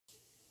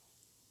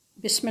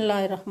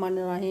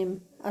बिस्मिल्लाहिर्रहमानिर्रहीम।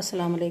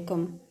 अस्सलाम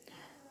वालेकुम।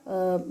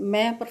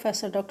 मैं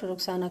professor doctor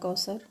Rukhsana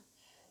Kausar,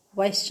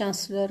 vice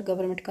chancellor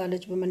government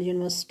college women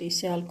university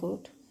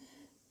Sialkot,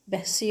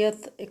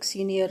 बहसियत एक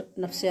सीनियर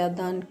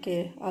नफ्सियातदान के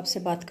आपसे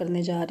बात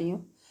करने जा रही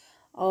हूँ।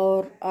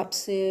 और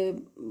आपसे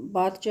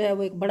बात जो है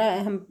वो एक बड़ा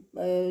अहम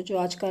जो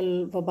आजकल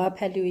वबा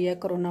फैली हुई है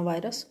कोरोना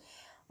वायरस,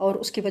 और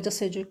उसकी वजह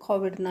से जो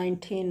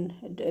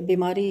कोविड-19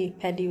 बीमारी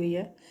फैली हुई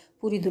है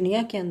पूरी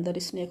दुनिया के अंदर,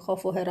 इसने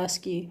खौफ व हरास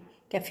की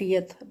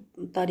कैफियत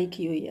तारी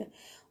की हुई है,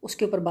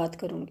 उसके ऊपर बात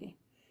करूँगी।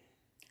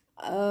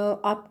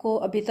 आपको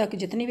अभी तक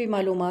जितनी भी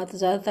मालूमात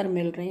ज़्यादातर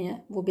मिल रही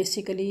हैं वो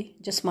बेसिकली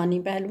जिस्मानी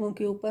पहलुओं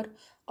के ऊपर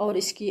और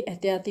इसकी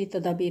एहतियाती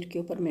तदाबीर के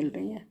ऊपर मिल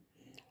रही हैं,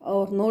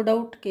 और नो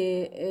डाउट कि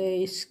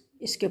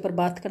इसके ऊपर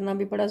बात करना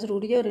भी बड़ा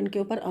ज़रूरी है और इनके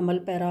ऊपर अमल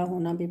पैरा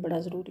होना भी बड़ा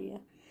ज़रूरी है।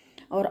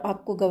 और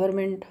आपको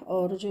गवर्नमेंट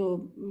और जो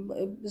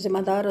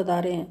ज़िम्मेदार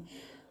अदारे हैं,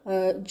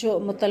 जो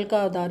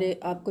मुतलका अदारे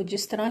आपको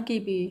जिस तरह की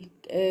भी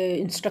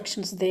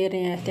इंस्ट्रक्शंस दे रहे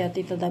हैं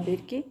एहतियाती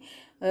तदाबीर की,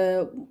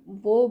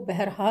 वो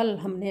बहरहाल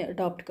हमने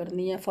अडॉप्ट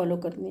करनी है, फ़ॉलो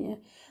करनी है,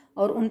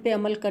 और उन पे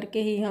अमल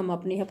करके ही हम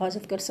अपनी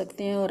हिफाजत कर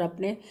सकते हैं और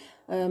अपने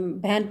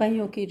बहन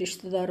भाइयों की,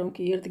 रिश्तेदारों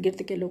की, इर्द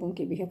गिर्द के लोगों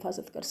की भी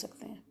हिफाजत कर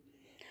सकते हैं।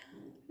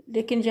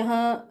 लेकिन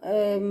जहाँ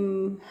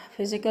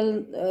फ़िज़िकल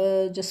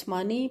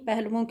जिस्मानी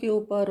पहलुओं के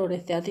ऊपर और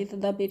एहतियाती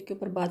तदाबीर के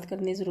ऊपर बात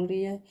करनी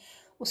ज़रूरी है,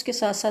 उसके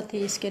साथ साथ ही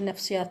इसके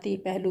नफ्सियाती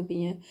पहलू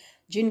भी हैं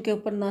जिनके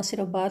ऊपर ना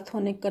सिर्फ बात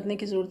करने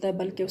की ज़रूरत है,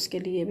 बल्कि उसके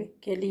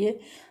लिए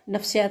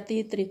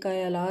नफ्सियाती तरीक़ा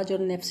इलाज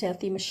और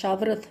नफ्सियाती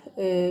मशावरत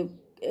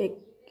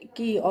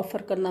की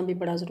ऑफ़र करना भी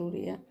बड़ा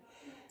ज़रूरी है।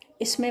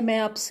 इसमें मैं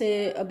आपसे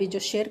अभी जो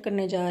शेयर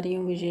करने जा रही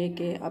हूँ वो ये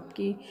कि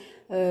आपकी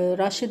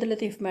राशिद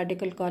लतीफ़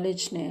मेडिकल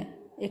कॉलेज ने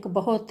एक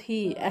बहुत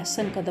ही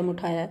अहसन कदम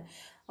उठाया है,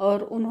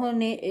 और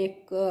उन्होंने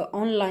एक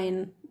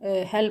ऑनलाइन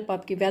हेल्प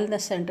आपकी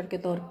वेलनेस सेंटर के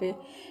तौर पे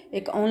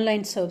एक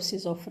ऑनलाइन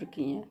सर्विसेज ऑफ़र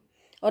की हैं।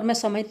 और मैं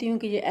समझती हूँ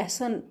कि ये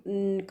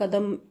अहसन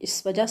कदम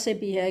इस वजह से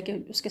भी है कि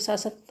उसके साथ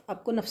साथ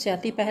आपको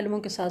नफ्सियाती पहलुओं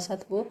के साथ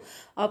साथ वो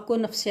आपको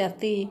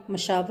नफ्सियाती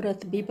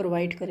मशावरत भी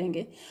प्रोवाइड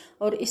करेंगे।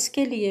 और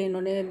इसके लिए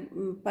इन्होंने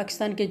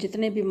पाकिस्तान के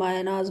जितने भी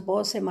मायनाज,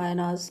 बहुत से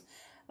मायनाज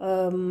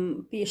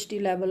PhD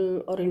लेवल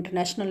और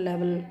इंटरनेशनल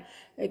लेवल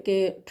के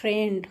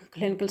ट्रेंड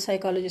क्लिनिकल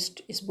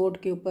साइकोलॉजिस्ट इस बोर्ड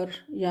के ऊपर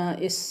या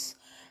इस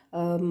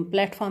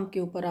प्लेटफॉर्म के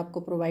ऊपर आपको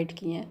प्रोवाइड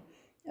किए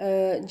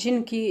हैं,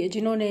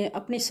 जिन्होंने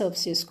अपनी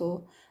सर्विसेज को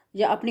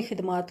या अपनी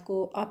खिदमात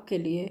को आपके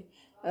लिए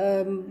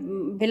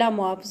बिला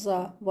मुआवजा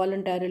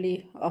वॉलंटरली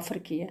ऑफ़र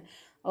की है।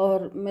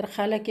 और मेरा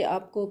ख़्याल है कि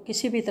आपको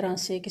किसी भी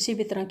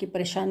तरह की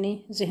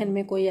परेशानी, जहन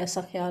में कोई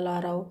ऐसा ख्याल आ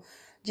रहा हो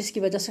जिसकी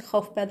वजह से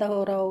खौफ पैदा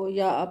हो रहा हो,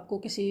 या आपको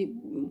किसी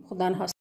खुदा न